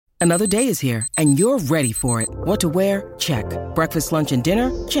Another day is here, and you're ready for it. What to wear? Check. Breakfast, lunch, and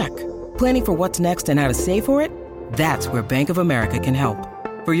dinner? Check. Planning for what's next and how to save for it? That's where Bank of America can help.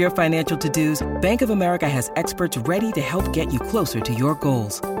 For your financial to-dos, Bank of America has experts ready to help get you closer to your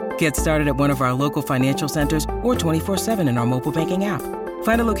goals. Get started at one of our local financial centers or 24/7 in our mobile banking app.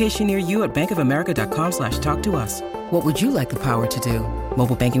 Find a location near you at bankofamerica.com/talktous. What would you like the power to do?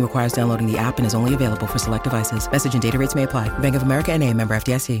 Mobile banking requires downloading the app and is only available for select devices. Message and data rates may apply. Bank of America N.A., member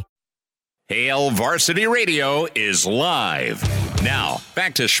FDIC. Hail Varsity Radio is live. Now,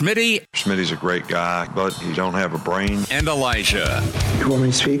 back to Schmitty. Schmitty's a great guy, but he don't have a brain. And Elijah. You want me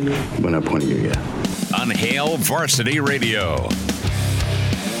to speak? We're not pointing you yet. On Hail Varsity Radio.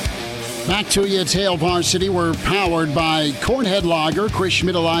 Back to you at Hail Varsity. We're powered by Cornhead Lager, Chris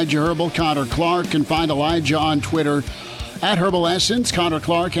Schmidt, Elijah Herbal, Connor Clark. And find Elijah on Twitter at Herbal Essence. Connor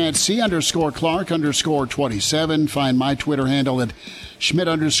Clark at C_Clark_27. Find my Twitter handle at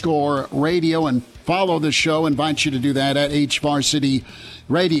Schmidt_radio and follow the show. Invite you to do that at HVarsity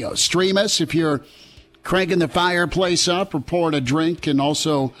Radio. Stream us if you're cranking the fireplace up or pouring a drink, and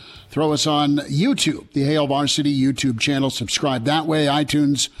also throw us on YouTube, the Hail Varsity YouTube channel. Subscribe that way.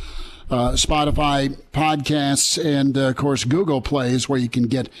 iTunes, Spotify, podcasts, and, of course, Google Play is where you can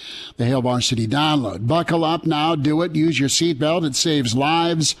get the Hail Varsity download. Buckle up now. Do it. Use your seatbelt. It saves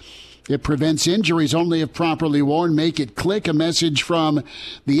lives. It prevents injuries only if properly worn. Make it click. A message from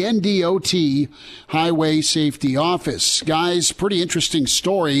the NDOT Highway Safety Office. Guys, pretty interesting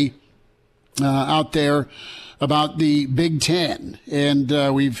story out there about the Big Ten. And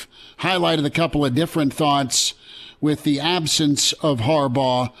we've highlighted a couple of different thoughts with the absence of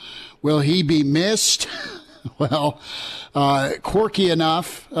Harbaugh. Will he be missed? Well, quirky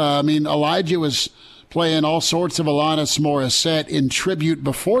enough. Elijah was playing all sorts of Alanis Morissette in tribute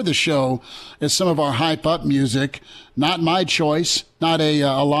before the show as some of our hype-up music. Not my choice, not a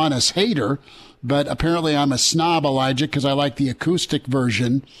Alanis hater, but apparently I'm a snob, Elijah, because I like the acoustic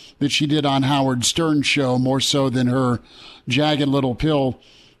version that she did on Howard Stern's show more so than her Jagged Little Pill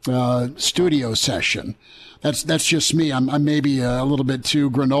studio session. That's just me. I'm maybe a little bit too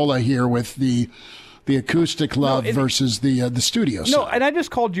granola here with the acoustic love versus the studio side. No, and I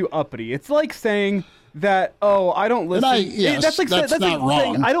just called you uppity. It's like saying that, I don't listen. That's not wrong.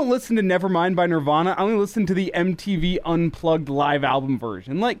 Saying, I don't listen to Nevermind by Nirvana. I only listen to the MTV Unplugged live album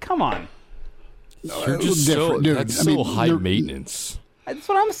version. Like, come on. No, you're just different, dude. That's so high maintenance. That's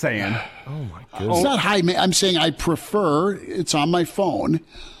what I'm saying. Oh, my goodness. It's not high I'm saying I prefer, it's on my phone.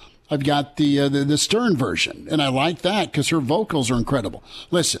 I've got the Stern version, and I like that because her vocals are incredible.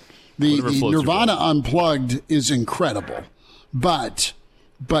 Listen, the Nirvana Unplugged is incredible, but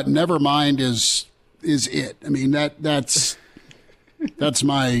Nevermind is it. I mean, that's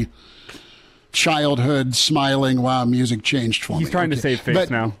my childhood smiling, wow, music changed for me. He's trying to save face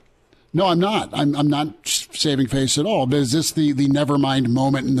now. No, I'm not. I'm not saving face at all. But is this the Nevermind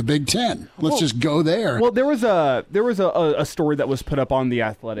moment in the Big Ten? Let's just go there. Well, there was a story that was put up on The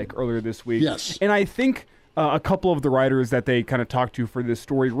Athletic earlier this week. Yes. And I think a couple of the writers that they kind of talked to for this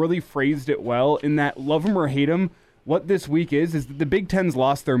story really phrased it well in that, love him or hate him, what this week is that the Big Ten's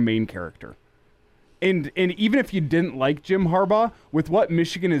lost their main character. And even if you didn't like Jim Harbaugh, with what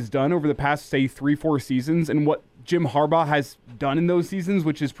Michigan has done over the past, say, 3-4 seasons, and what Jim Harbaugh has done in those seasons,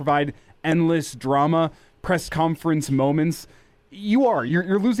 which is provide endless drama, press conference moments,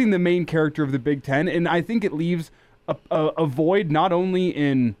 you're losing the main character of the Big Ten, and I think it leaves a void not only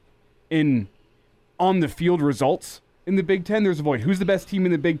in on the field results in the Big Ten. There's a void. Who's the best team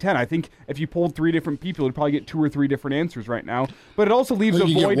in the Big Ten? I think if you polled 3 different people, you'd probably get 2 or 3 different answers right now. But it also leaves a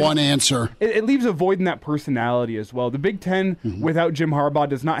void. Get one answer. It leaves a void in that personality as well. The Big Ten, without Jim Harbaugh,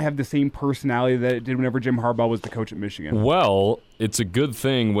 does not have the same personality that it did whenever Jim Harbaugh was the coach at Michigan. Well, it's a good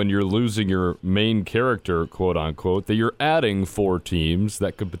thing when you're losing your main character, quote unquote, that you're adding 4 teams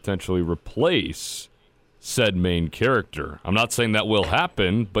that could potentially replace said main character. I'm not saying that will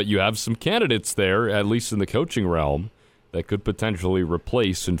happen, but you have some candidates there, at least in the coaching realm, that could potentially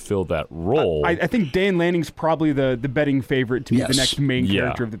replace and fill that role. I think Dan Lanning's probably the betting favorite to be the next main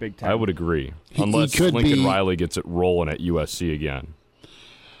character of the Big Ten. I would agree. Unless Lincoln Riley gets it rolling at USC again.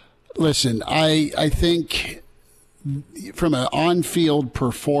 Listen, I think from an on-field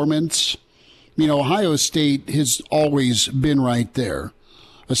performance, Ohio State has always been right there.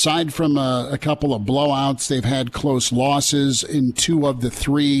 Aside from a couple of blowouts, they've had close losses in 2 of the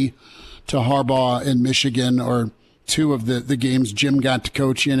 3 to Harbaugh and Michigan, or 2 of the games Jim got to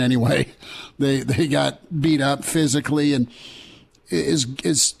coach in anyway. They got beat up physically, and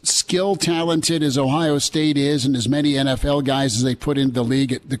as skill talented as Ohio State is, and as many NFL guys as they put into the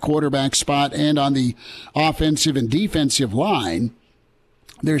league at the quarterback spot and on the offensive and defensive line,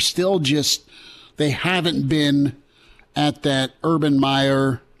 they're still they haven't been at that Urban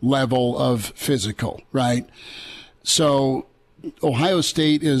Meyer level of physical, right? So Ohio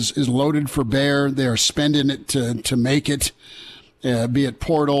State is loaded for bear. They're spending it to make it, be it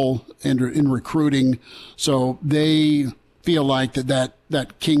portal and in recruiting. So they feel like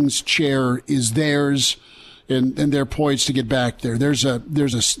that King's chair is theirs, and they're poised to get back there. There's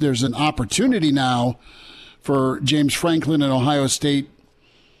an opportunity now for James Franklin and Ohio State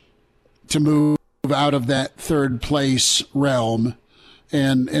to move out of that third place realm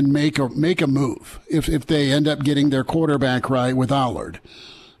and make a move if they end up getting their quarterback right with Allard.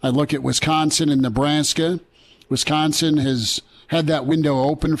 I look at Wisconsin and Nebraska. Wisconsin has had that window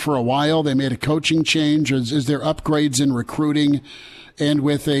open for a while. They made a coaching change. Is there upgrades in recruiting and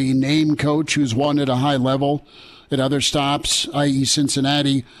with a name coach who's won at a high level at other stops, i.e.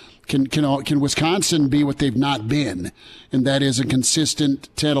 Cincinnati? Can Wisconsin be what they've not been? And that is a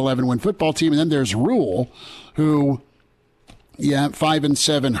consistent 10-11 win football team. And then there's Rule, who,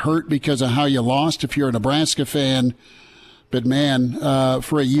 5-7 hurt because of how you lost if you're a Nebraska fan. But, man,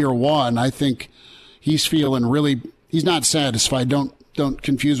 for a year one, I think he's feeling he's not satisfied. Don't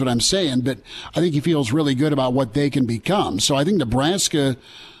confuse what I'm saying, but I think he feels really good about what they can become. So I think Nebraska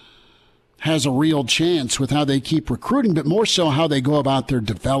has a real chance with how they keep recruiting, but more so how they go about their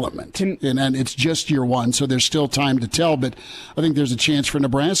development. And it's just year one, so there's still time to tell, but I think there's a chance for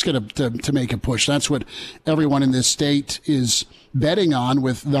Nebraska to make a push. That's what everyone in this state is betting on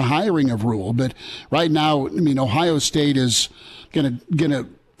with the hiring of Rule. But right now, Ohio State is gonna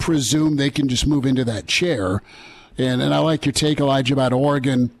presume they can just move into that chair. And I like your take, Elijah, about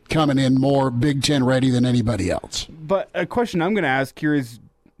Oregon coming in more Big Ten ready than anybody else. But a question I'm going to ask here is,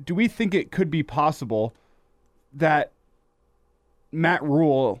 do we think it could be possible that Matt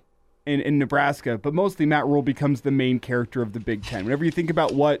Rule in Nebraska, but mostly Matt Rule, becomes the main character of the Big Ten? Whenever you think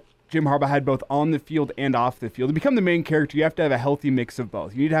about what Jim Harbaugh had both on the field and off the field, to become the main character, you have to have a healthy mix of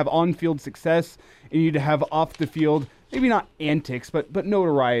both. You need to have on-field success, and you need to have off-the-field, maybe not antics, but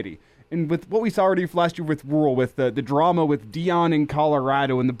notoriety. And with what we saw already last year with Rule, with the drama with Dion in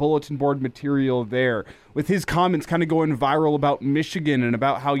Colorado and the bulletin board material there, with his comments kind of going viral about Michigan and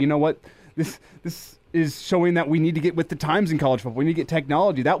about how, this is showing that we need to get with the times in college football. We need to get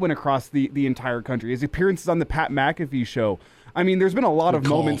technology. That went across the entire country. His appearances on the Pat McAfee show. I mean, there's been a lot of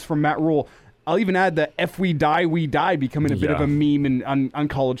moments from Matt Rule. I'll even add the "If we die, we die" becoming a bit of a meme on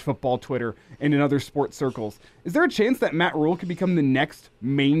college football Twitter and in other sports circles. Is there a chance that Matt Rule could become the next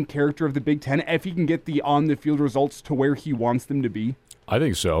main character of the Big Ten if he can get the on-the-field results to where he wants them to be? I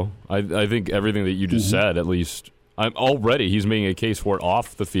think so. I think everything that you just said, at least, already he's making a case for it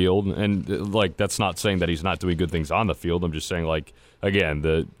off the field. And, that's not saying that he's not doing good things on the field. I'm just saying, again,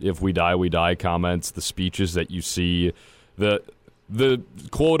 the "if we die, we die" comments, the speeches that you see, the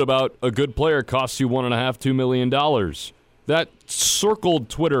quote about a good player costs you $1.5–2 million. That circled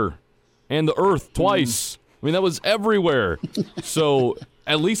Twitter and the earth twice. I mean, that was everywhere. So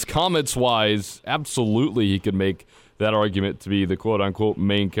at least comments-wise, absolutely he could make that argument to be the quote-unquote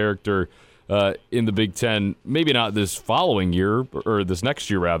main character in the Big Ten. Maybe not this following year, or this next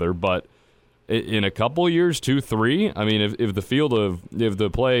year rather, but in a couple years, 2, 3. I mean, if the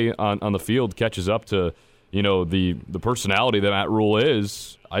play on the field catches up to the personality that Matt Rule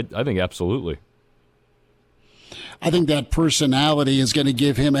is, I think absolutely. I think that personality is going to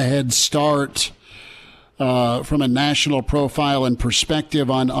give him a head start from a national profile and perspective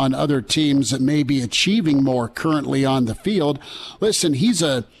on other teams that may be achieving more currently on the field. Listen, he's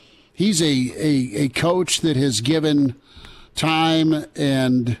a coach that has given time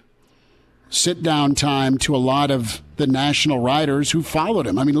and sit-down time to a lot of the national writers who followed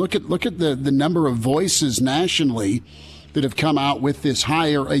him. I mean, look at the number of voices nationally that have come out with this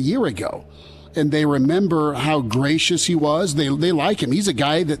hire a year ago. And they remember how gracious he was. They like him. He's a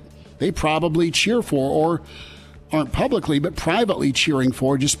guy that they probably cheer for, or aren't publicly, but privately cheering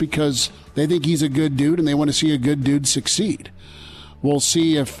for, just because they think he's a good dude and they want to see a good dude succeed. We'll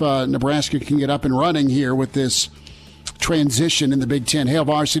see if Nebraska can get up and running here with this transition in the Big Ten. Hail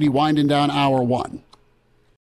Varsity, winding down hour one.